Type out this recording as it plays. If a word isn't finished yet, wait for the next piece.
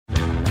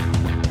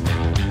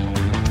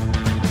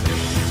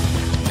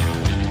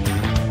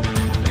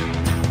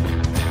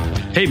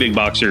Hey, big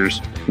boxers.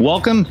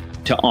 Welcome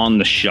to On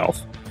the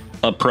Shelf,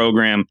 a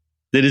program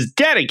that is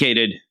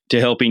dedicated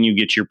to helping you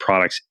get your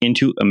products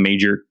into a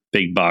major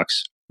big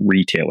box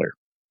retailer.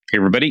 Hey,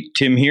 everybody.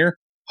 Tim here.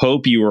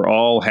 Hope you are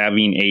all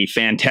having a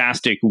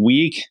fantastic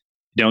week.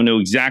 Don't know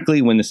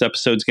exactly when this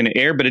episode's going to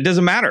air, but it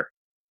doesn't matter.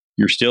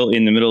 You're still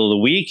in the middle of the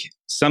week,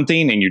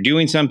 and you're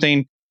doing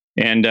something,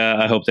 and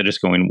I hope that it's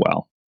going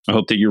well. I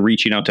hope that you're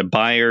reaching out to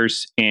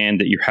buyers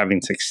and that you're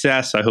having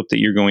success. I hope that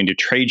you're going to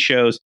trade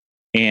shows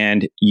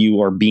and you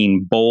are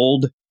being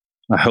bold.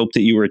 I hope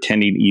that you are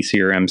attending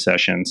ECRM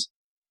sessions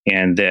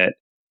and that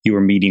you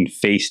are meeting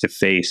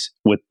face-to-face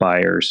with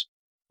buyers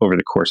over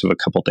the course of a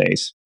couple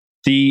days.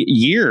 The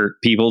year,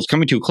 people, is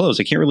coming to a close.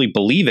 I can't really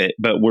believe it,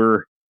 but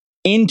we're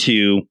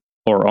into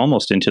or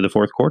almost into the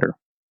fourth quarter,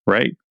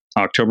 right?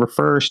 October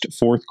 1st,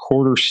 fourth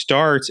quarter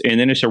starts, and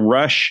then it's a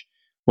rush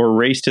or a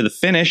race to the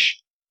finish.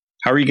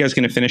 How are you guys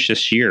going to finish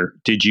this year?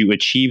 Did you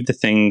achieve the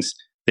things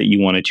that you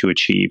wanted to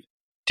achieve?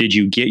 Did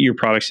you get your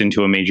products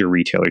into a major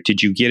retailer?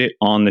 Did you get it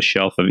on the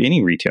shelf of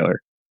any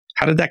retailer?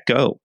 How did that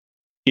go?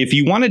 If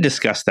you want to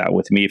discuss that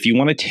with me, if you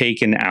want to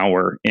take an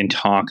hour and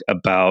talk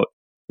about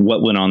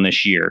what went on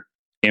this year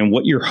and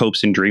what your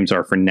hopes and dreams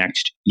are for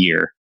next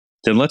year,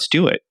 then let's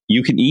do it.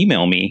 You can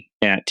email me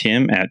at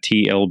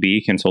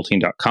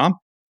tim@tlbconsulting.com,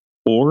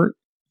 or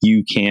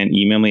you can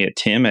email me at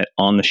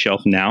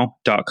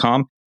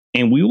tim@ontheshelfnow.com,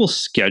 and we will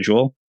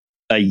schedule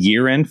a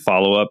year-end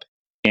follow-up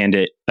and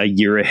a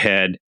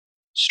year-ahead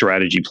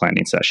strategy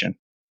planning session.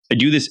 I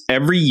do this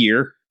every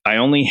year. I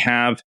only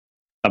have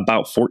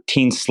about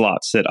 14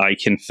 slots that I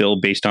can fill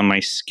based on my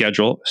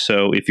schedule.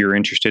 So if you're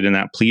interested in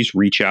that, please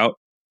reach out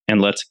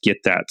and let's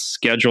get that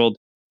scheduled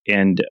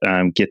and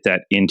get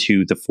that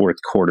into the fourth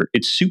quarter.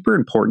 It's super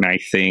important, I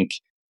think,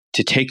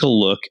 to take a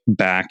look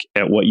back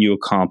at what you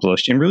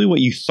accomplished and really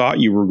what you thought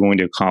you were going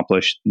to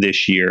accomplish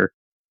this year.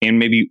 And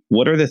maybe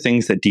what are the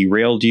things that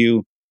derailed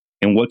you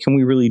and what can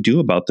we really do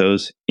about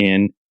those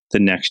in the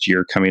next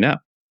year coming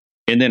up?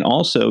 And then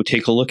also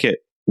take a look at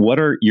what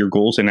are your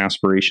goals and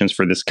aspirations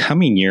for this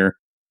coming year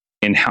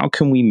and how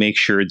can we make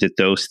sure that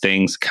those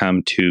things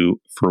come to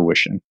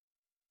fruition?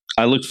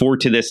 I look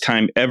forward to this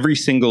time every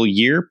single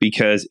year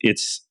because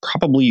it's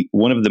probably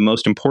one of the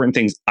most important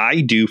things I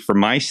do for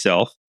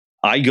myself.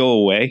 I go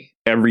away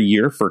every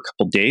year for a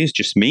couple days,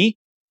 just me,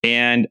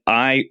 and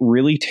I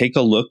really take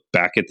a look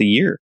back at the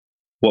year.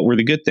 What were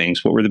the good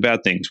things? What were the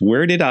bad things?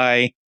 Where did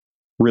I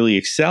really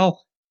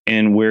excel?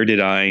 And where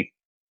did I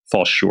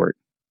fall short?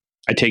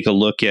 I take a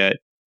look at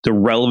the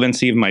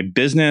relevancy of my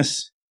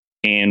business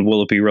and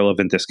will it be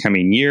relevant this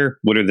coming year?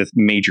 What are the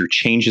major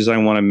changes I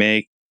want to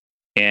make?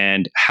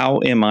 And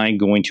how am I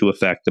going to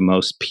affect the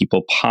most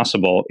people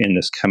possible in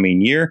this coming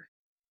year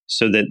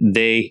so that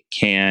they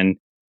can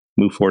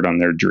move forward on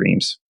their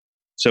dreams?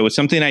 So it's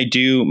something I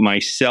do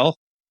myself.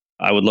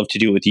 I would love to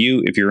do it with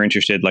you. If you're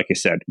interested, like I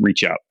said,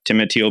 reach out.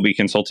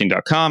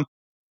 tim@tlbconsulting.com,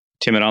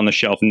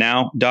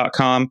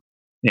 tim@ontheshelfnow.com,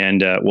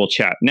 and we'll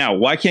chat. Now,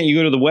 why can't you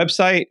go to the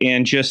website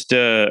and just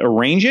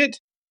arrange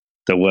it?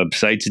 The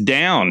website's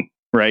down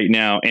right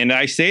now. And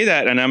I say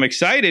that and I'm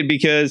excited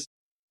because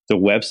the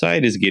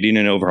website is getting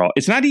an overhaul.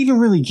 It's not even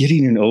really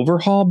getting an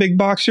overhaul, big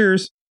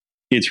boxers.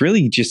 It's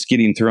really just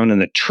getting thrown in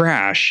the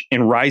trash,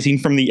 and rising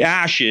from the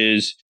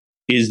ashes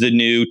is the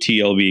new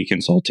TLB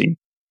Consulting.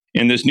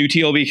 And this new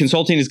TLB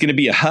Consulting is going to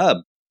be a hub.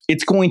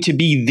 It's going to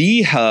be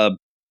the hub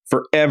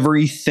for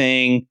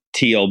everything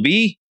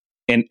TLB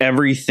and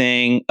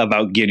everything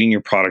about getting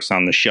your products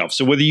on the shelf.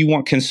 So whether you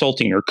want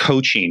consulting or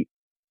coaching,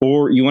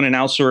 or you want an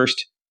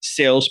outsourced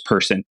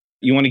salesperson,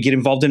 you want to get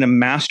involved in a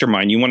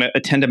mastermind, you want to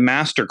attend a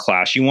master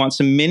class, you want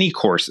some mini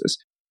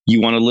courses, you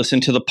want to listen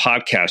to the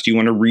podcast, you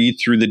want to read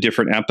through the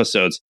different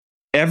episodes.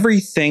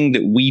 Everything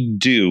that we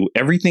do,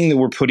 everything that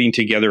we're putting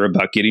together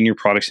about getting your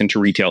products into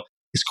retail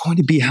is going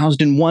to be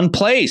housed in one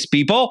place,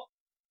 people.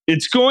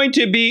 It's going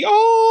to be,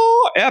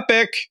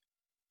 epic.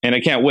 And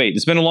I can't wait.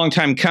 It's been a long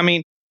time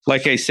coming.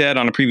 Like I said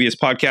on a previous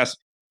podcast,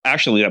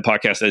 actually that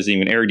podcast hasn't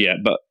even aired yet,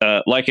 but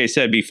like I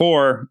said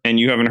before, and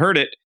you haven't heard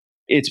it,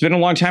 it's been a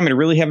long time and I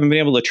really haven't been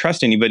able to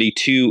trust anybody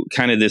to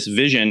kind of this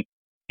vision.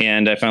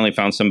 And I finally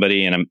found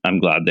somebody and I'm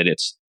glad that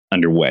it's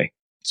underway.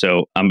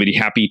 So I'm going to be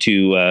happy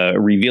to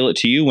reveal it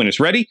to you when it's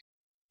ready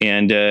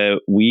and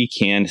we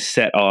can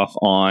set off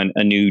on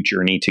a new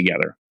journey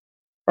together.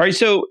 All right,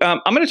 so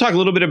I'm going to talk a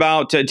little bit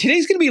about,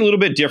 today's going to be a little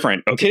bit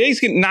different. Okay,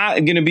 today's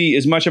not going to be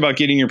as much about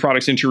getting your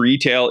products into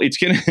retail.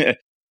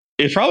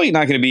 It's probably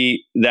not going to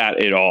be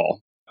that at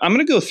all. I'm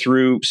going to go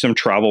through some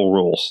travel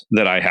rules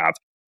that I have.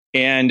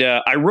 And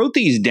I wrote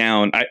these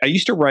down. I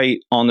used to write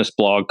on this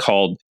blog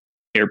called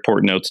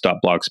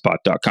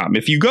airportnotes.blogspot.com.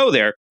 If you go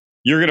there,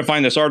 you're going to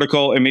find this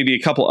article and maybe a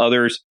couple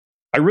others.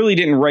 I really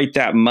didn't write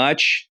that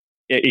much.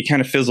 It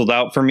kind of fizzled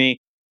out for me.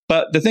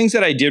 But the things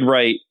that I did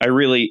write, I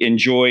really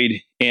enjoyed,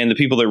 and the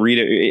people that read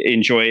it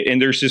enjoy it. And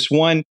there's this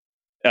one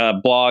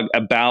blog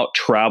about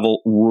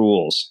travel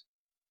rules.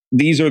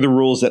 These are the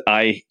rules that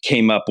I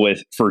came up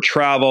with for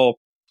travel.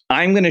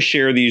 I'm going to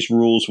share these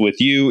rules with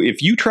you.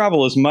 If you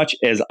travel as much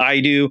as I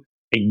do,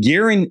 I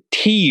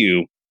guarantee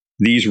you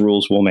these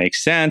rules will make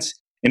sense.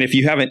 And if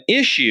you have an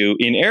issue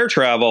in air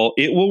travel,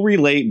 it will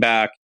relate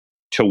back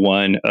to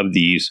one of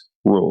these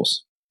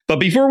rules. But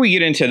before we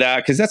get into that,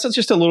 because that's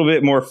just a little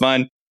bit more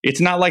fun, it's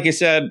not, like I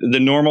said, the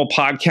normal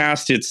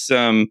podcast. It's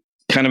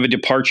kind of a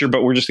departure,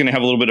 but we're just going to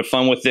have a little bit of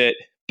fun with it.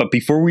 But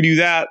before we do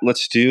that,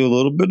 let's do a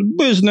little bit of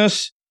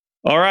business.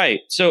 All right.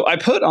 So I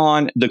put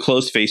on the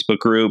closed Facebook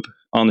group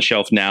On the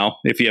Shelf Now.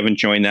 If you haven't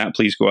joined that,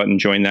 please go out and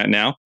join that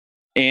now.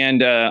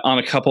 And on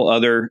a couple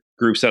other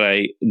groups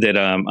that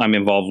I'm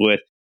involved with.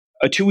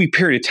 A 2-week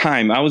period of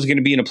time, I was going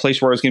to be in a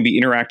place where I was going to be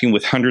interacting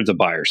with hundreds of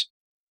buyers.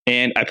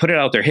 And I put it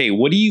out there, hey,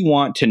 what do you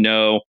want to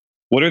know?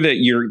 What are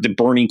the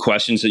burning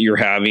questions that you're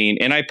having?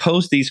 And I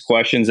post these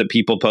questions that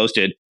people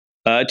posted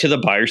to the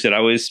buyers that I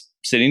was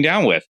sitting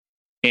down with.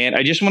 And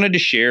I just wanted to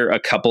share a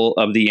couple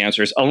of the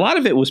answers. A lot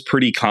of it was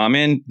pretty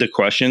common, the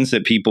questions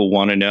that people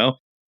want to know.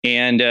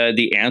 And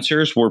the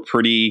answers were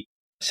pretty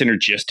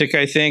synergistic,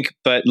 I think.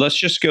 But let's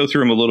just go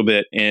through them a little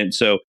bit. And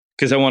so,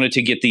 because I wanted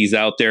to get these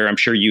out there, I'm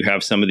sure you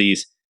have some of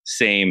these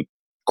same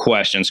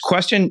questions.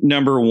 Question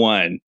number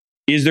 1,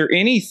 is there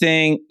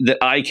anything that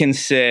I can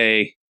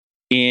say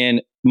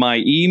in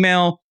my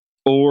email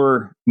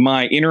or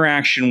my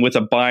interaction with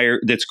a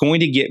buyer that's going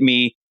to get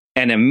me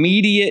an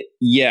immediate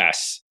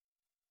yes?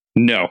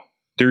 No,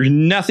 there's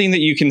nothing that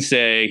you can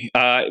say.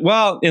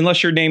 Well,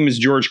 unless your name is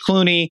George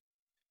Clooney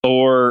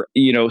or,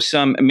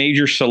 some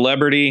major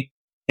celebrity.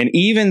 And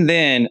even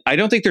then, I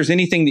don't think there's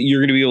anything that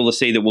you're going to be able to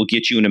say that will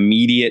get you an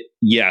immediate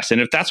yes.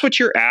 And if that's what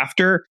you're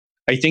after,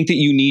 I think that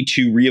you need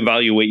to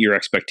reevaluate your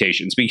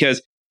expectations,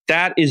 because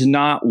that is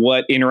not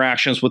what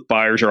interactions with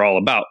buyers are all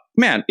about.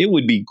 Man, it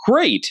would be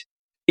great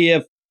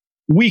if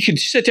we could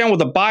sit down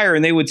with a buyer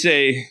and they would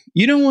say,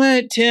 you know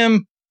what,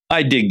 Tim,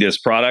 I dig this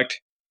product.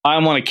 I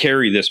want to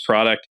carry this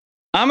product.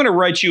 I'm going to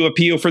write you a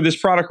PO for this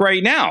product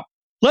right now.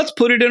 Let's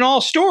put it in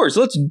all stores.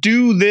 Let's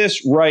do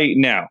this right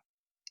now.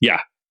 Yeah,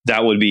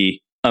 that would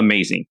be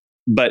amazing.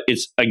 But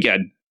it's,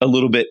 again, a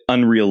little bit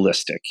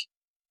unrealistic.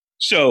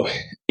 So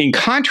in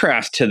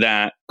contrast to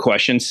that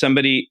question,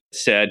 somebody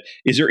said,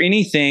 is there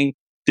anything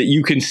that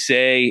you can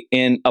say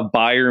in a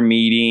buyer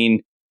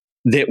meeting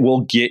that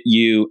will get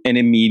you an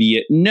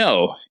immediate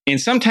no?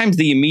 And sometimes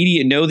the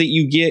immediate no that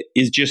you get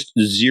is just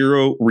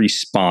zero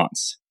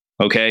response.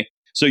 Okay.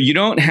 So you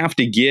don't have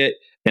to get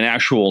an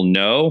actual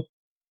no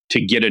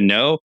to get a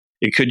no.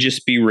 It could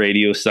just be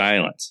radio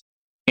silence.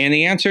 And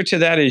the answer to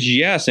that is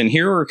yes. And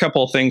here are a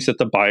couple of things that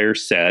the buyer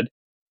said.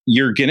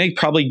 You're going to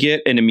probably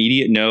get an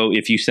immediate no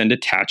if you send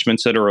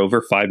attachments that are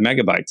over 5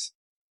 megabytes.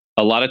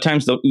 A lot of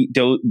times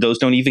those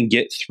don't even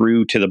get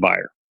through to the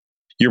buyer.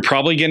 You're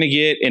probably going to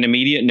get an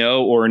immediate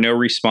no or a no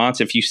response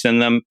if you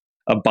send them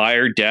a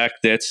buyer deck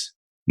that's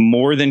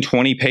more than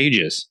 20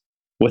 pages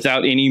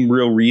without any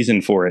real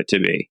reason for it to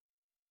be.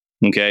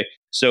 Okay.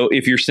 So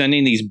if you're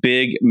sending these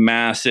big,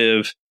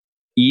 massive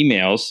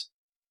emails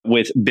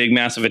with big,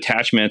 massive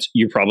attachments,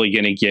 you're probably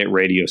going to get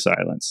radio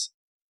silence.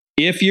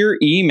 If your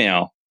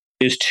email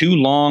is too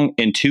long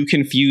and too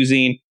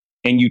confusing,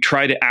 and you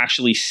try to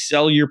actually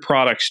sell your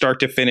product start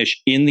to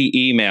finish in the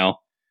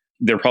email,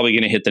 they're probably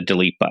going to hit the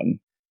delete button.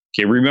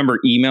 Okay, remember,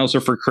 emails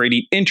are for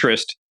creating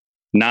interest,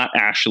 not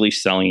actually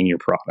selling your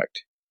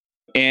product.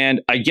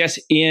 And I guess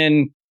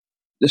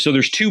so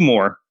there's 2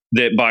 more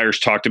that buyers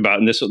talked about.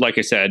 And this, like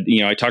I said,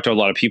 I talked to a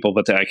lot of people,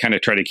 but I kind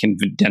of try to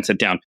condense it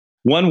down.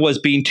 One was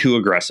being too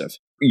aggressive.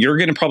 You're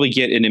going to probably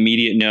get an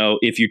immediate no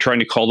if you're trying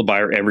to call the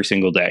buyer every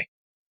single day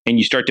and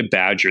you start to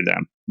badger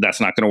them. That's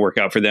not going to work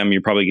out for them.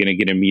 You're probably going to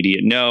get an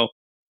immediate no.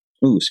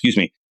 Ooh, excuse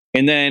me.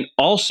 And then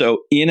also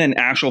in an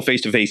actual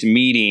face-to-face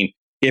meeting,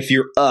 if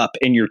you're up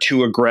and you're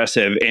too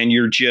aggressive and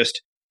you're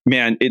just,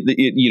 man,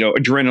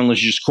 adrenaline is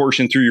just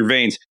coursing through your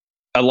veins,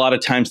 a lot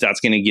of times that's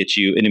going to get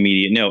you an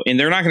immediate no. And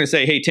they're not going to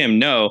say, hey, Tim,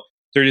 no.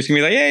 They're just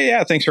going to be like,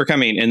 yeah, thanks for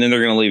coming. And then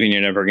they're going to leave and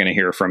you're never going to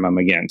hear from them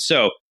again.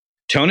 So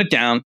tone it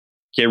down.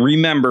 Okay,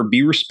 remember,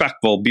 be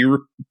respectful, be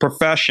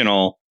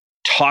professional.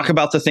 Talk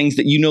about the things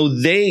that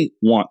they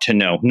want to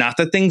know, not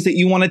the things that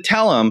you want to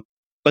tell them,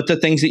 but the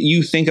things that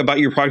you think about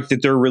your product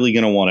that they're really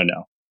going to want to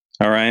know.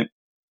 All right.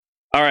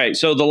 All right.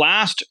 So the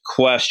last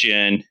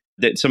question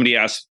that somebody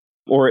asked,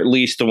 or at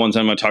least the ones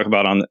I'm going to talk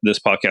about on this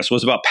podcast,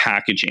 was about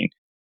packaging.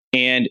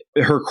 And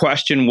her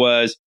question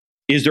was,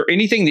 is there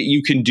anything that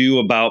you can do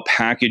about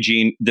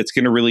packaging that's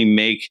going to really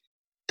make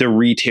the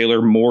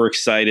retailer more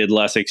excited,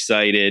 less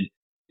excited,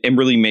 and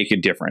really make a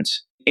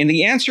difference? And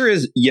the answer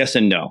is yes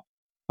and no.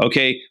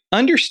 Okay.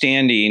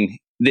 Understanding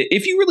that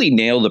if you really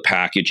nail the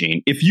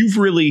packaging, if you've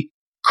really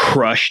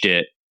crushed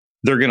it,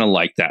 they're going to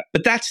like that.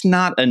 But that's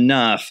not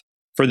enough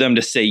for them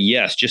to say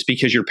yes, just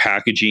because your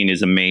packaging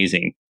is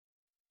amazing.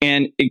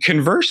 And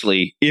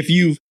conversely, if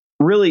you've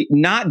really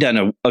not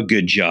done a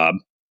good job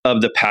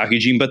of the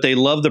packaging, but they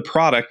love the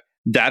product,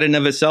 that in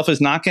of itself is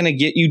not going to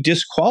get you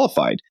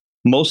disqualified.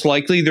 Most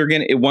likely, they're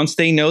going to, once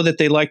they know that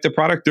they like the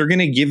product, they're going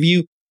to give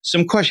you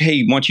some question.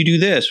 Hey, why don't you do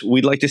this?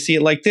 We'd like to see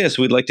it like this.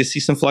 We'd like to see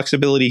some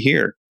flexibility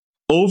here.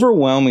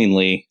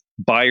 Overwhelmingly,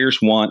 buyers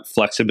want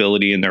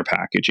flexibility in their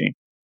packaging.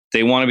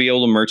 They want to be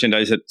able to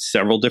merchandise it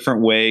several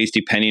different ways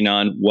depending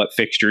on what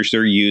fixtures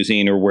they're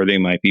using or where they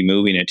might be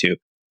moving it to.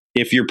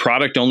 If your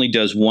product only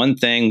does one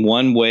thing,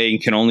 one way,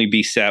 and can only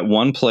be set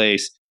one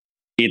place,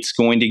 it's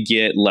going to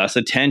get less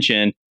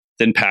attention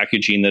than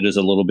packaging that is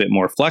a little bit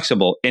more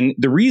flexible. And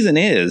the reason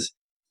is,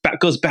 that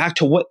goes back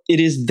to what it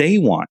is they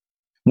want.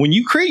 When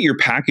you create your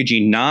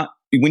packaging,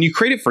 when you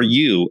create it for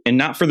you and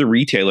not for the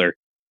retailer,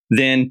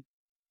 then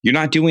you're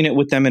not doing it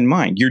with them in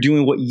mind. You're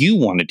doing what you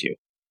want to do.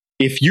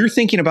 If you're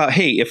thinking about,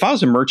 hey, if I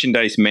was a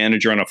merchandise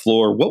manager on a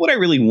floor, what would I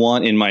really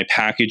want in my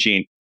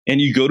packaging?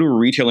 And you go to a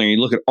retailer and you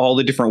look at all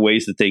the different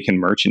ways that they can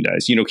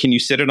merchandise. Can you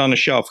sit it on a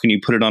shelf? Can you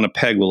put it on a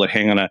peg? Will it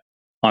hang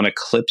on a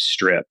clip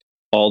strip?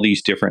 All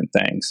these different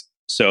things.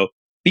 So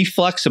be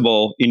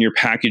flexible in your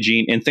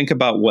packaging and think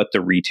about what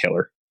the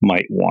retailer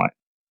might want.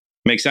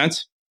 Make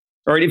sense?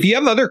 All right. If you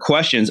have other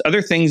questions,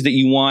 other things that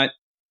you want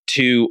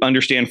to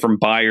understand from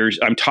buyers,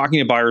 I'm talking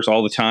to buyers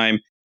all the time,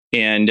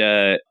 and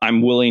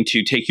I'm willing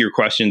to take your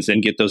questions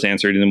and get those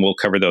answered, and then we'll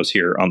cover those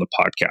here on the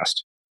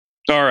podcast.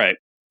 All right.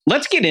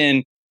 Let's get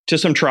into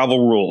some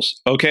travel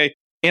rules. Okay.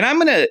 And I'm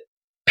going to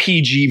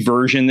PG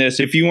version this.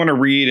 If you want to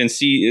read and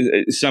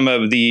see some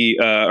of the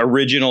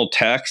original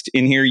text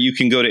in here, you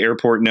can go to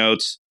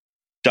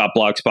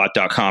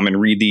airportnotes.blogspot.com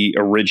and read the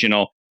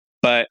original.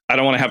 But I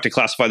don't want to have to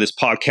classify this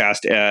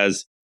podcast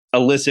as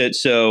illicit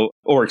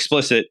or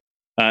explicit.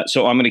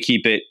 So I'm going to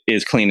keep it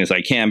as clean as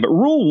I can. But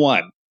rule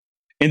 1,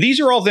 and these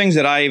are all things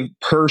that I've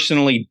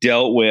personally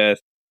dealt with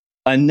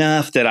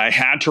enough that I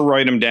had to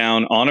write them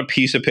down on a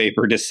piece of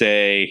paper to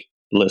say,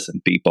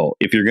 listen, people,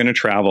 if you're going to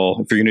travel,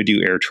 if you're going to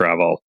do air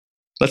travel,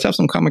 let's have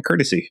some common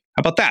courtesy.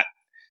 How about that?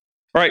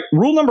 All right.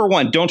 Rule number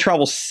 1, don't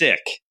travel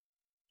sick.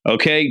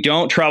 Okay.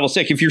 Don't travel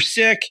sick. If you're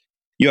sick,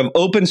 you have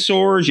open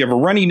sores, you have a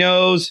runny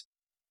nose,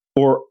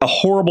 or a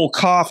horrible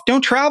cough,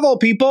 don't travel,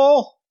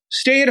 people.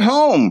 Stay at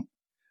home.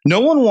 No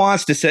one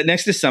wants to sit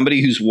next to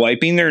somebody who's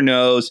wiping their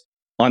nose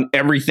on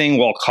everything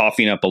while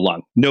coughing up a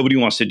lung. Nobody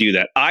wants to do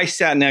that. I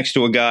sat next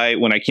to a guy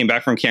when I came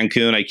back from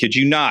Cancun. I kid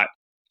you not.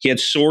 He had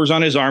sores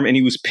on his arm and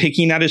he was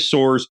picking at his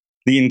sores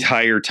the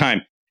entire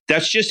time.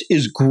 That's just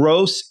as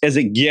gross as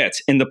it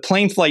gets. And the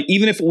plane flight,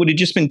 even if it would have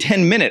just been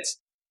 10 minutes,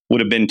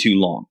 would have been too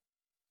long.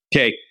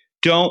 Okay.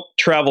 Don't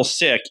travel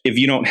sick if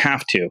you don't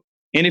have to.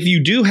 And if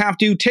you do have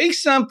to, take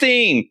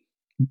something.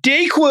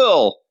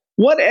 Dayquil,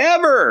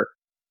 whatever.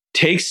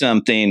 Take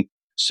something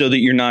so that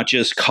you're not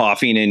just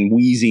coughing and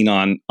wheezing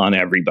on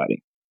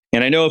everybody.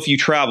 And I know if you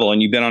travel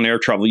and you've been on air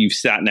travel, you've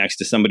sat next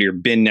to somebody or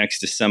been next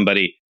to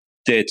somebody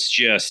that's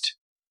just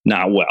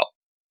not well.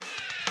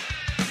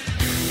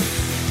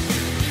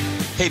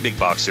 Hey, Big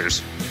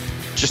Boxers.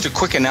 Just a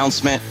quick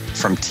announcement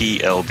from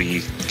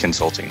TLB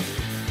Consulting.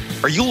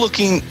 Are you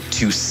looking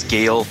to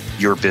scale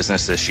your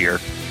business this year?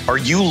 Are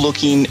you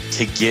looking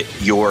to get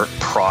your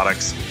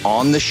products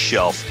on the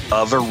shelf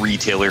of a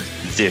retailer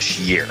this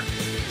year?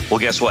 Well,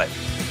 guess what?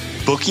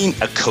 Booking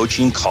a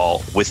coaching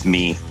call with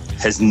me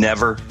has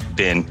never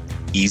been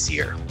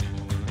easier.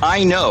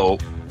 I know,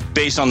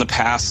 based on the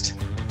past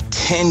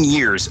 10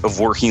 years of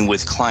working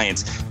with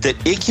clients, that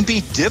it can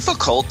be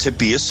difficult to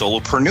be a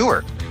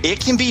solopreneur. It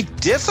can be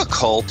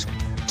difficult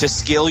to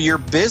scale your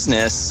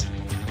business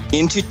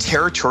into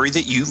territory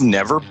that you've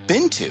never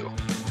been to.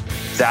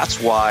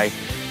 That's why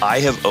I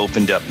have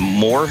opened up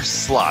more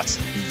slots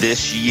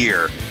this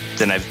year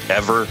than I've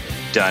ever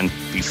done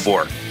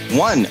before.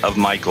 One of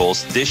my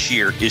goals this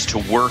year is to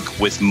work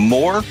with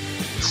more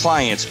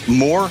clients,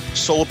 more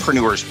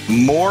solopreneurs,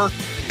 more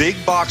big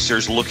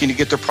boxers looking to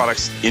get their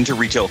products into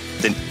retail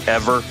than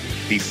ever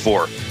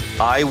before.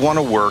 I want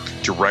to work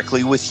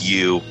directly with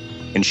you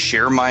and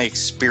share my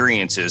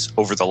experiences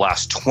over the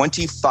last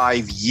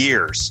 25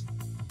 years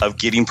of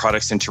getting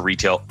products into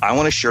retail. I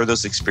want to share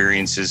those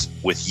experiences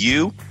with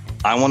you.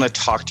 I want to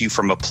talk to you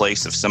from a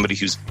place of somebody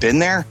who's been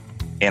there,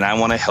 and I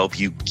want to help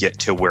you get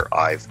to where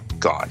I've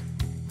gone.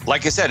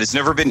 Like I said, it's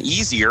never been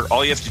easier.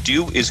 All you have to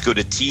do is go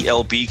to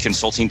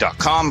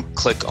tlbconsulting.com,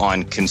 click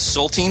on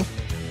consulting,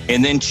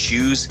 and then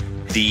choose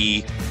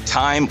the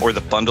time or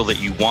the bundle that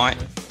you want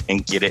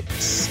and get it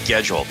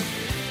scheduled.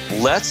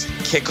 Let's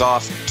kick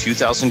off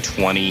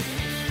 2020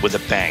 with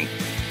a bang.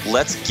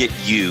 Let's get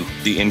you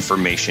the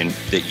information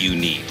that you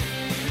need.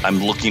 I'm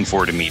looking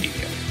forward to meeting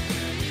you.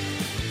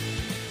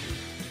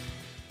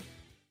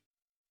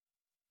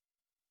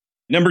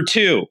 Number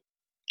 2,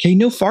 okay,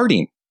 no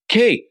farting.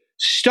 Okay,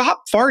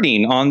 stop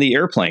farting on the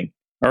airplane.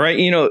 All right,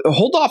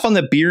 hold off on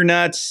the beer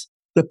nuts,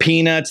 the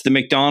peanuts, the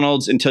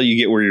McDonald's until you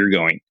get where you're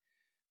going.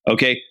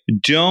 Okay,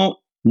 don't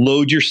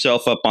load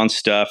yourself up on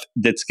stuff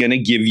that's going to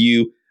give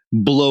you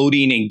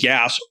bloating and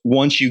gas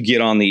once you get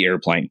on the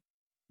airplane.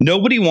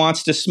 Nobody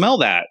wants to smell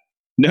that.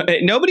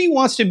 Nobody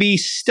wants to be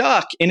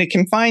stuck in a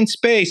confined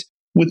space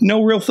with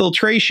no real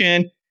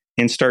filtration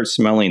and start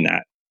smelling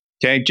that.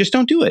 Okay, just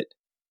don't do it.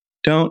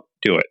 Don't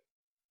do it.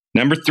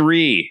 Number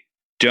 3,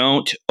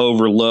 don't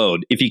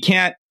overload. If you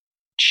can't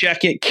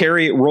check it,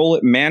 carry it, roll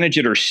it, manage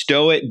it, or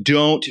stow it,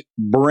 don't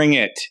bring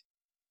it.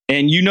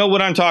 And you know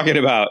what I'm talking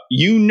about.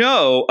 You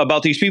know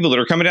about these people that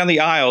are coming down the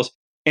aisles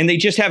and they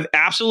just have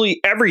absolutely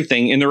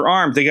everything in their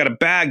arms. They got a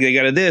bag, they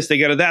got a this, they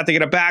got a that, they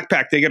got a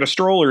backpack, they got a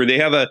stroller, they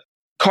have a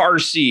car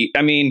seat.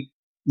 I mean,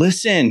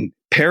 listen,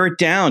 pare it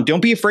down.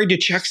 Don't be afraid to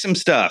check some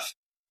stuff.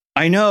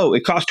 I know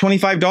it costs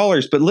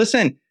 $25, but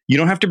listen, you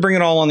don't have to bring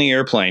it all on the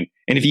airplane.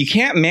 And if you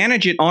can't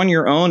manage it on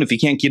your own, if you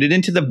can't get it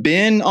into the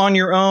bin on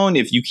your own,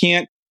 if you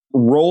can't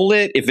roll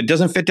it, if it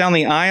doesn't fit down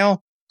the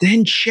aisle,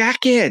 then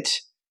check it.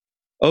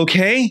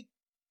 Okay?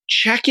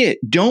 Check it.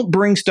 Don't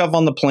bring stuff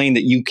on the plane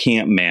that you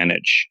can't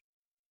manage.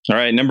 All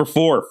right. Number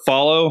 4,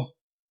 follow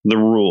the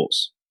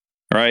rules.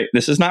 All right.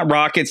 This is not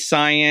rocket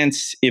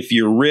science. If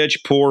you're rich,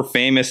 poor,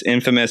 famous,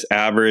 infamous,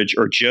 average,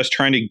 or just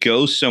trying to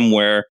go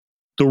somewhere,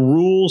 the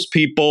rules,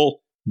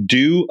 people,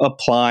 do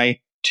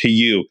apply to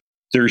you.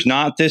 There's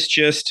not this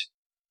just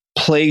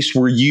place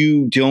where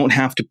you don't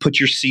have to put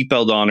your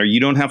seatbelt on, or you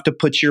don't have to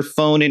put your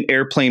phone in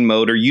airplane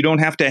mode, or you don't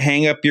have to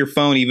hang up your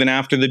phone even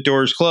after the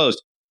door's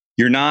closed.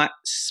 You're not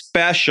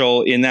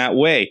special in that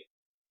way.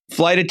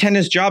 Flight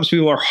attendants' jobs,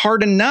 people, are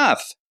hard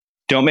enough.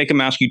 Don't make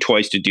them ask you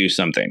twice to do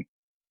something.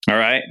 All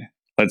right.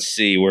 Let's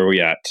see where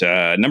we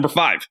at. Number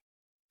 5,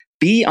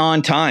 be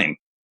on time.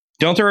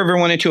 Don't throw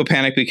everyone into a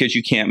panic because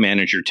you can't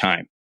manage your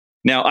time.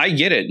 Now, I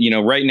get it.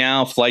 Right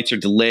now, flights are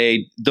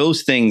delayed.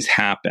 Those things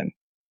happen.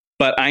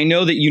 But I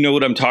know that you know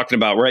what I'm talking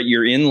about, right?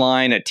 You're in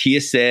line at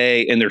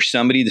TSA and there's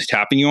somebody that's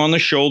tapping you on the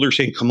shoulder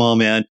saying, come on,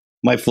 man,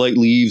 my flight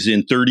leaves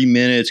in 30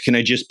 minutes. Can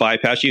I just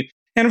bypass you?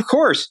 And of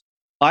course,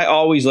 I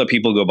always let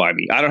people go by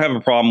me. I don't have a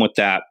problem with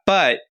that.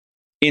 But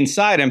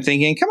inside, I'm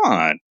thinking, come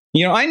on.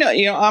 I know,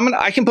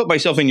 I can put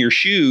myself in your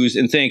shoes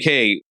and think,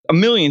 hey, a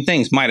million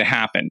things might have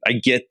happened. I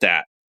get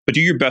that. But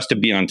do your best to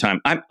be on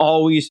time. I'm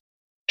always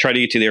try to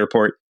get to the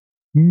airport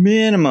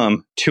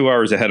minimum 2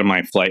 hours ahead of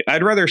my flight.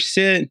 I'd rather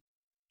sit,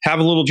 have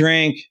a little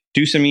drink,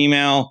 do some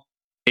email,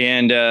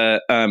 and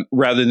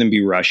rather than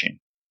be rushing.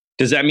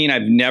 Does that mean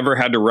I've never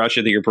had to rush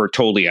at the airport?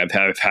 Totally. I've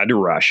had to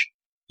rush,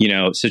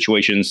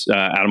 situations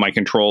out of my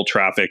control,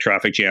 traffic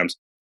jams,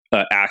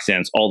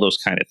 accidents, all those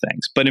kind of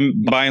things. But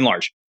by and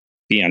large,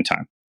 be on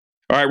time.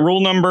 All right.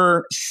 Rule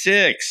number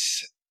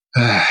 6.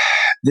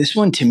 This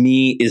one to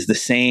me is the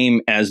same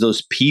as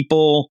those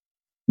people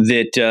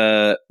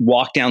that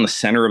walk down the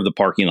center of the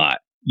parking lot.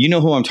 You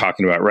know who I'm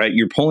talking about, right?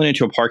 You're pulling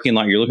into a parking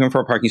lot. You're looking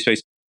for a parking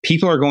space.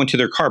 People are going to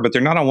their car, but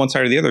they're not on one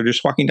side or the other. They're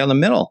just walking down the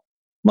middle.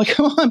 I'm like,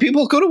 come on,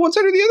 people, go to one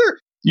side or the other.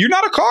 You're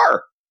not a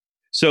car.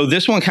 So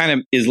this one kind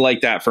of is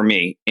like that for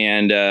me.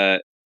 And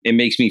it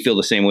makes me feel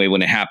the same way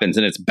when it happens.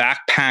 And it's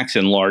backpacks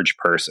and large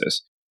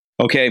purses.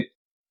 Okay,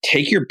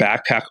 take your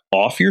backpack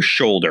off your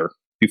shoulder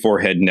before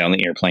heading down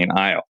the airplane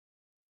aisle.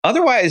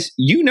 Otherwise,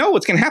 you know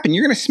what's going to happen.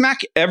 You're going to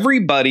smack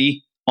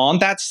everybody on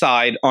that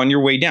side on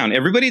your way down.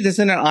 Everybody that's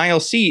in an aisle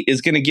seat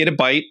is going to get a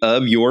bite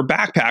of your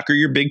backpack or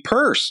your big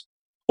purse.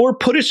 Or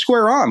put it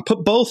square on.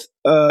 Put both,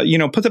 put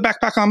the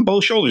backpack on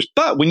both shoulders.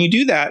 But when you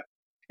do that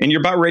and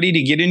you're about ready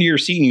to get into your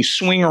seat and you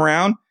swing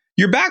around,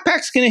 your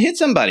backpack's going to hit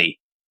somebody.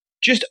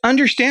 Just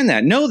understand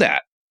that. Know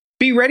that.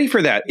 Be ready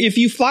for that. If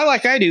you fly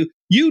like I do,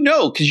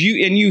 because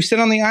you sit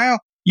on the aisle,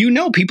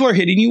 people are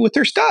hitting you with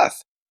their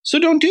stuff. So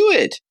don't do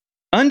it.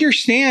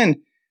 Understand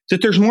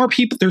that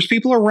there's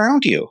people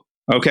around you.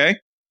 Okay.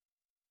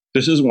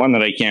 This is one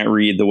that I can't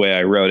read the way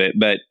I wrote it,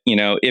 but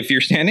if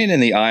you're standing in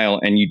the aisle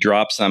and you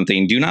drop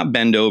something, do not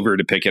bend over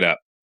to pick it up.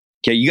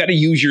 Okay, you got to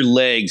use your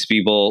legs,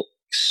 people.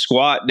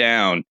 Squat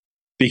down,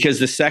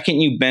 because the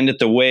second you bend at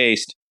the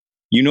waist,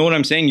 you know what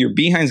I'm saying? Your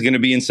behind's going to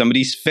be in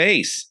somebody's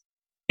face.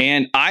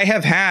 And I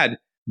have had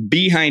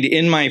behind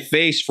in my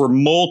face for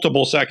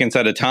multiple seconds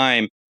at a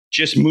time,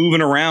 just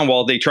moving around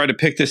while they try to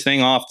pick this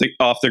thing off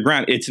the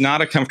ground. It's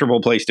not a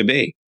comfortable place to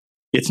be.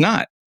 It's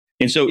not.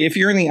 And so if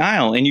you're in the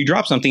aisle and you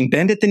drop something,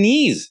 bend at the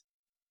knees.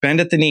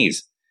 Bend at the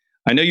knees.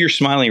 I know you're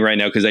smiling right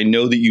now because I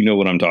know that you know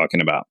what I'm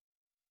talking about.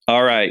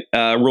 All right.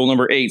 Rule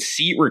number 8,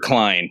 seat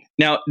recline.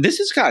 Now, this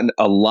has gotten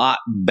a lot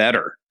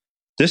better.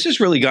 This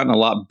has really gotten a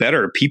lot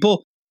better.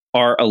 People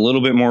are a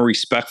little bit more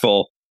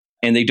respectful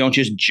and they don't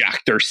just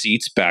jack their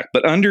seats back.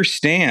 But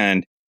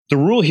understand, the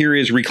rule here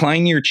is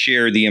recline your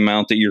chair the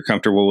amount that you're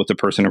comfortable with the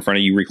person in front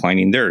of you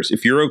reclining theirs.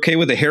 If you're okay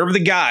with the hair of the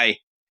guy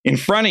in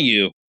front of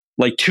you,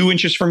 like 2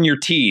 inches from your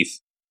teeth,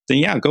 then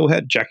yeah, go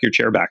ahead, jack your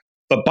chair back.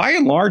 But by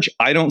and large,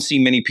 I don't see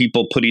many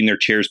people putting their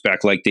chairs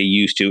back like they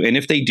used to. And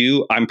if they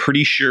do, I'm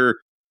pretty sure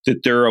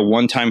that they're a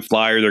one-time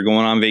flyer. They're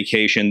going on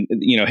vacation.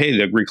 Hey,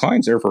 the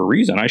recline's there for a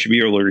reason. I should be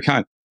able to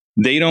recline.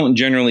 They don't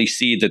generally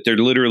see that there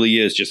literally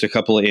is just a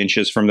couple of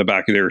inches from the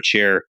back of their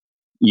chair,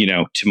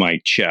 to my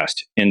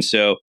chest. And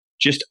so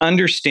just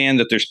understand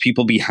that there's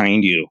people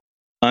behind you.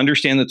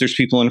 Understand that there's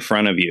people in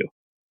front of you.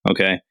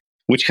 Okay.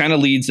 Which kind of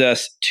leads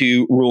us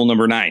to rule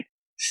number 9,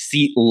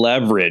 seat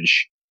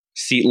leverage.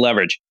 Seat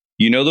leverage.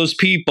 Those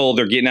people,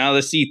 they're getting out of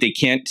the seat. They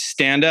can't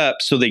stand up.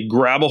 So they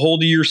grab a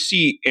hold of your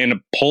seat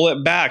and pull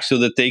it back so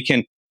that they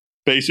can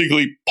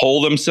basically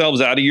pull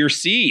themselves out of your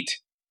seat,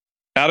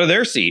 out of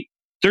their seat.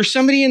 There's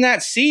somebody in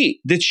that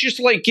seat that's just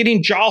like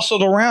getting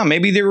jostled around.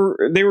 Maybe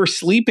they were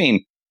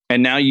sleeping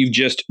And now you've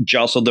just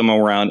jostled them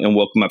around and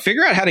woke them up.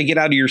 Figure out how to get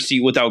out of your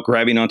seat without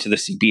grabbing onto the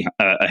seat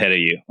ahead of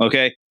you.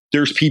 Okay.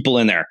 There's people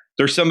in there.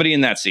 There's somebody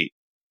in that seat.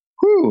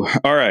 Whew.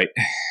 All right.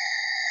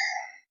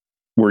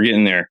 We're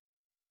getting there.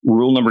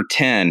 Rule number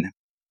 10,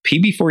 pee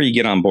before you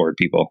get on board,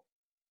 people.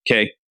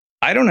 Okay.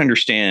 I don't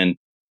understand.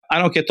 I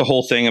don't get the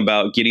whole thing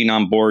about getting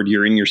on board.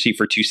 You're in your seat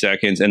for 2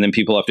 seconds and then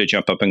people have to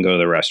jump up and go to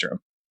the restroom.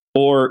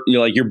 Or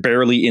you're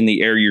barely in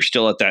the air. You're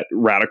still at that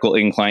radical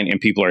incline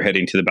and people are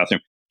heading to the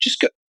bathroom.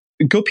 Just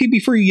go pee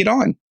before you get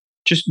on.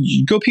 Just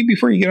go pee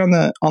before you get on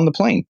the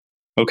plane.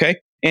 Okay.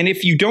 And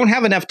if you don't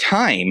have enough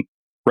time,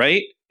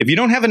 right? If you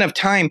don't have enough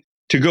time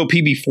to go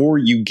pee before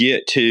you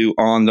get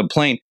on the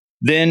plane,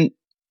 then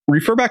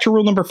refer back to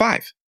rule number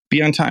 5.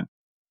 Be on time.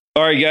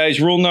 All right,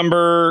 guys. Rule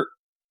number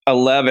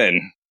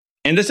 11.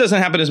 And this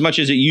doesn't happen as much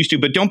as it used to,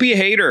 but don't be a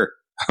hater.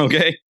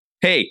 Okay.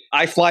 Hey,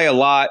 I fly a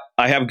lot.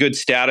 I have good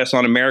status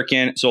on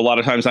American. So a lot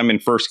of times I'm in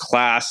first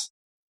class.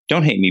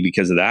 Don't hate me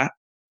because of that.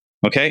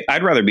 Okay.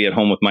 I'd rather be at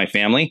home with my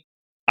family.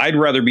 I'd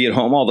rather be at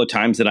home all the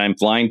times that I'm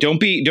flying. Don't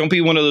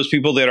be one of those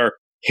people that are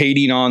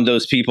hating on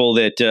those people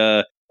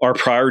that are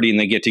priority and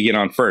they get to get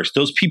on first.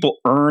 Those people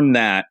earn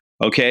that.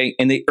 Okay.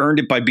 And they earned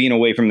it by being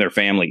away from their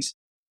families.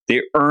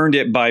 They earned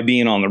it by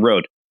being on the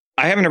road.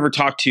 I haven't ever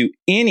talked to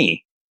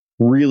any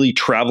really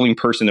traveling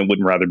person that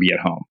wouldn't rather be at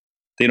home.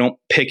 They don't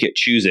pick it,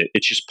 choose it.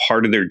 It's just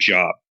part of their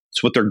job.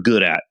 It's what they're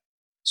good at.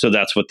 So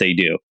that's what they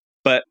do.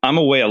 But I'm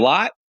away a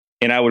lot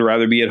and I would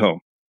rather be at home.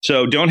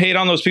 So don't hate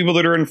on those people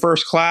that are in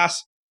first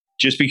class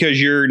just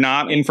because you're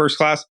not in first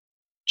class.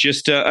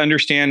 Just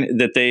understand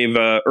that they've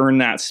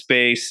earned that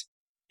space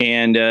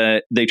and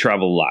they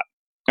travel a lot.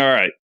 All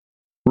right.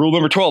 Rule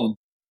number 12,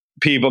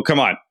 people, come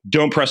on.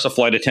 Don't press the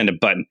flight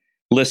attendant button.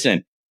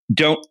 Listen,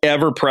 don't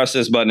ever press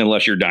this button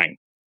unless you're dying.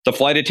 The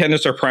flight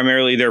attendants are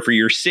primarily there for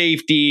your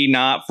safety,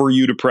 not for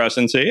you to press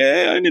and say,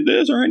 hey, I need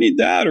this or I need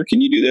that, or can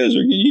you do this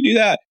or can you do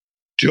that?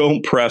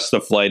 Don't press the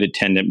flight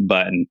attendant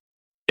button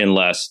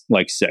unless,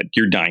 like I said,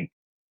 you're dying.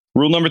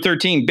 Rule number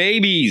 13,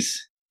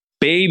 babies.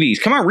 Babies.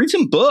 Come on, read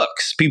some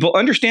books. People,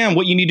 understand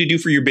what you need to do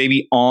for your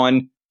baby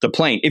on the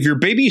plane. If your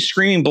baby is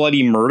screaming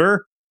bloody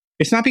murder,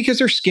 it's not because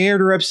they're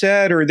scared or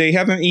upset or they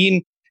haven't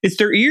eaten. It's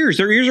their ears.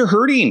 Their ears are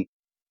hurting.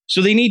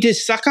 So they need to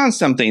suck on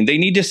something. They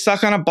need to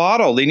suck on a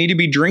bottle. They need to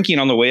be drinking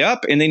on the way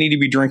up and they need to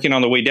be drinking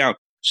on the way down.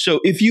 So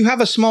if you have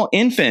a small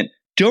infant,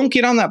 don't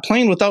get on that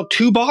plane without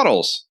 2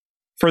 bottles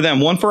for them,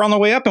 one for on the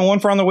way up and one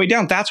for on the way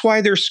down. That's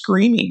why they're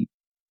screaming.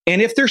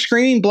 And if they're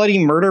screaming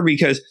bloody murder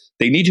because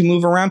they need to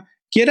move around,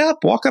 get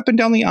up, walk up and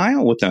down the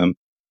aisle with them.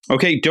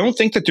 Okay, don't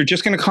think that they're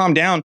just going to calm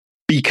down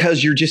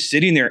because you're just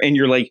sitting there and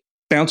you're like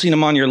bouncing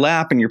them on your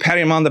lap and you're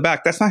patting them on the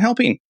back. That's not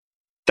helping.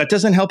 That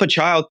doesn't help a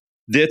child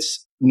that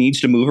needs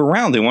to move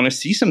around. They want to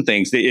see some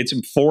things. It's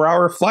a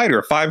 4-hour flight or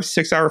a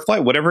 5-6 hour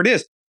flight, whatever it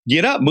is.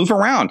 Get up, move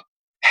around,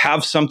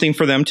 have something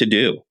for them to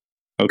do.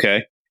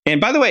 Okay. And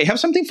by the way, have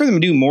something for them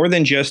to do more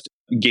than just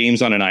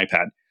games on an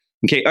iPad.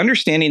 Okay.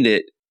 Understanding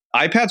that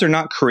iPads are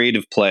not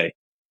creative play.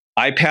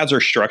 iPads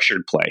are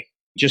structured play.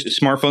 Just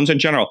smartphones in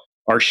general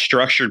are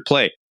structured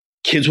play.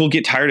 Kids will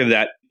get tired of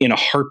that in a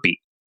heartbeat.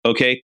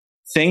 Okay.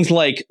 Things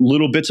like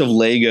little bits of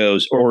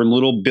Legos or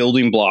little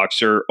building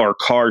blocks or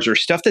cars or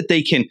stuff that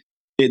they can,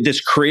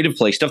 this creative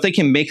play, stuff they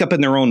can make up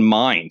in their own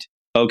mind.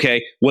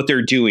 Okay. What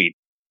they're doing.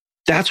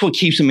 That's what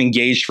keeps them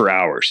engaged for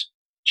hours.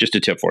 Just a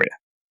tip for you.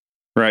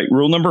 Right.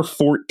 Rule number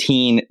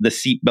 14, the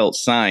seatbelt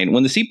sign.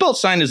 When the seatbelt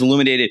sign is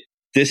illuminated,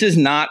 this is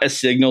not a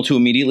signal to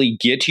immediately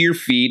get to your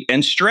feet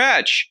and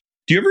stretch.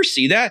 Do you ever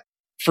see that?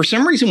 For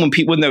some reason, when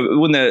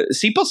the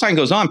seatbelt sign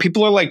goes on,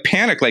 people are like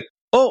panic, like,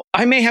 oh,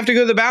 I may have to go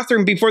to the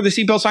bathroom before the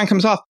seatbelt sign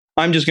comes off.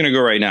 I'm just going to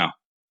go right now.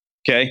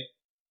 Okay.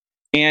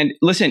 And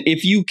listen,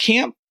 if you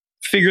can't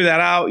figure that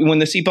out when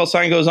the seatbelt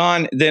sign goes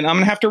on, then I'm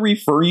going to have to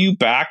refer you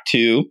back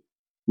to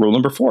rule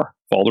number 4.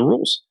 Follow the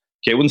rules.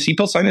 Okay. When the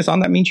seatbelt sign is on,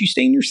 that means you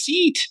stay in your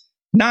seat.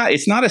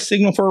 It's not a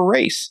signal for a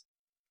race.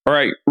 All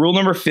right. Rule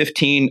number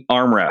 15,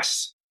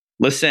 armrests.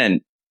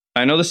 Listen,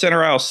 I know the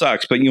center aisle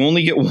sucks, but you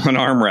only get one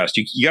armrest.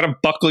 You got to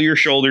buckle your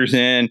shoulders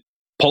in,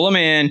 pull them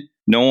in.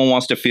 No one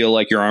wants to feel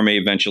like your arm may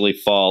eventually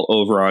fall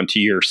over onto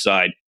your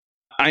side.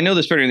 I know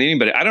this better than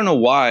anybody. I don't know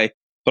why,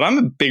 but I'm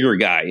a bigger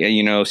guy.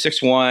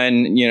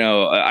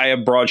 6'1", I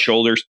have broad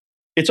shoulders.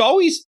 It's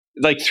always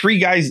like 3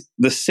 guys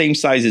the same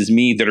size as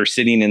me that are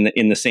sitting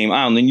in the same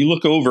aisle. And then you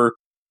look over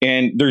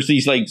and there's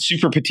these like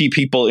super petite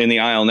people in the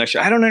aisle next to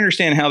you. I don't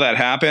understand how that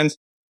happens.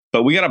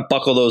 But we got to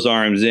buckle those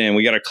arms in.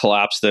 We got to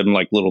collapse them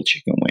like little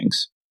chicken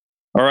wings.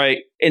 All right.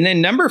 And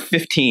then number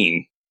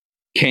 15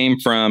 came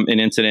from an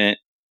incident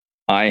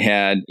I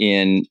had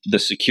in the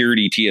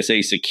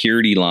TSA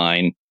security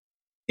line.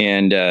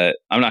 And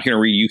I'm not going to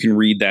read. You can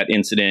read that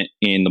incident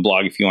in the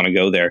blog if you want to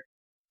go there.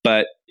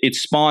 But it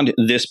spawned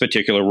this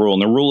particular rule.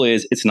 And the rule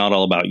is it's not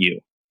all about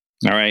you.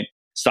 All right.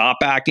 Stop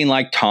acting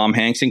like Tom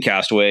Hanks in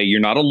Castaway.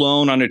 You're not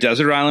alone on a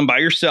desert island by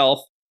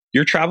yourself.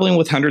 You're traveling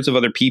with hundreds of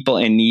other people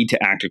and need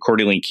to act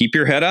accordingly. Keep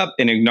your head up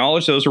and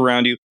acknowledge those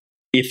around you.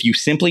 If you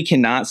simply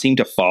cannot seem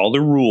to follow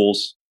the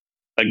rules,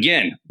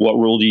 again, what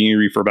rule do you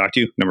refer back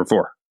to? Number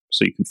 4.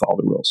 so you can follow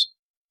the rules.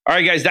 All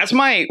right, guys, that's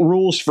my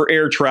rules for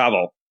air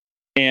travel.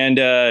 And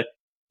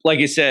like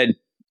I said,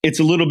 it's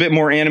a little bit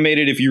more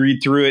animated if you read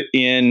through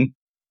it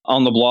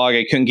on the blog.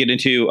 I couldn't get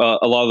into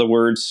a lot of the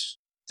words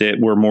that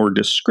were more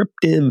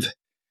descriptive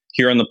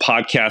here on the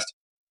podcast.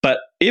 But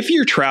if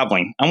you're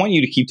traveling, I want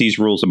you to keep these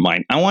rules in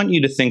mind. I want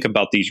you to think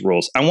about these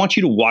rules. I want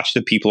you to watch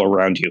the people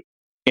around you.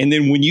 And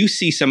then when you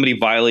see somebody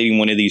violating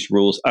one of these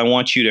rules, I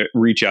want you to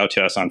reach out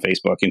to us on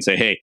Facebook and say,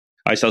 hey,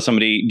 I saw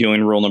somebody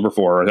doing rule number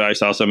 4, or I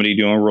saw somebody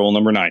doing rule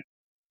number 9.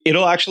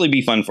 It'll actually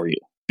be fun for you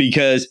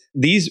because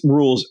these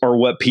rules are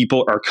what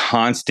people are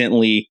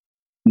constantly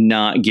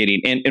not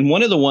getting. And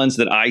one of the ones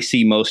that I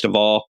see most of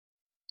all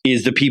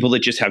is the people that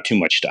just have too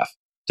much stuff.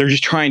 They're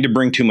just trying to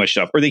bring too much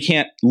stuff, or they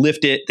can't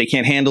lift it, they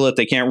can't handle it,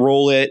 they can't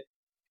roll it.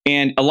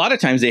 And a lot of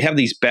times they have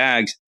these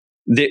bags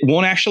that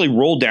won't actually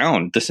roll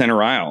down the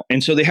center aisle.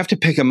 And so they have to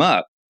pick them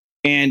up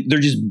and they're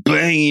just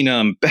banging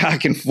them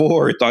back and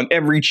forth on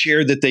every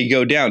chair that they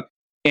go down.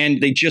 And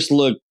they just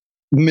look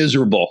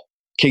miserable.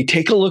 Okay,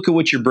 take a look at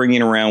what you're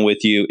bringing around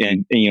with you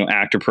and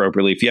act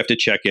appropriately. If you have to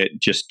check it,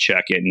 just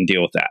check it and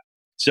deal with that.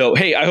 So,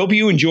 hey, I hope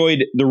you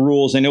enjoyed the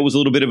rules. I know it was a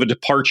little bit of a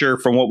departure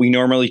from what we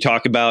normally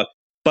talk about.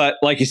 But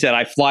like I said,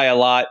 I fly a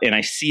lot and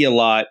I see a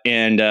lot.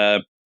 And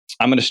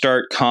I'm going to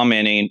start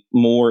commenting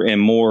more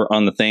and more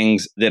on the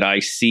things that I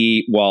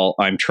see while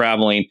I'm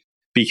traveling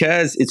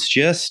because it's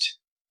just,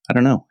 I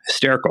don't know,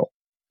 hysterical.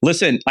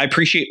 Listen, I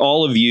appreciate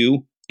all of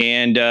you.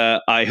 And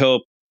I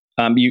hope,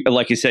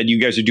 like I said, you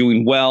guys are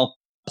doing well.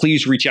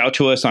 Please reach out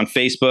to us on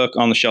Facebook,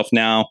 On the Shelf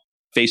Now,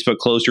 Facebook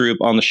Closed Group,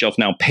 On the Shelf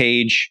Now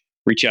page.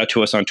 Reach out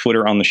to us on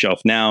Twitter, On the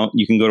Shelf Now.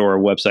 You can go to our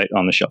website,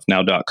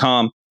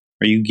 ontheshelfnow.com.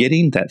 Are you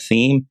getting that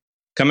theme?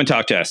 Come and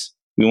talk to us.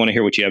 We want to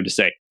hear what you have to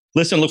say.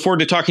 Listen, look forward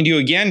to talking to you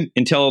again.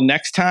 Until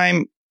next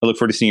time, I look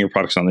forward to seeing your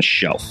products on the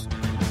shelf.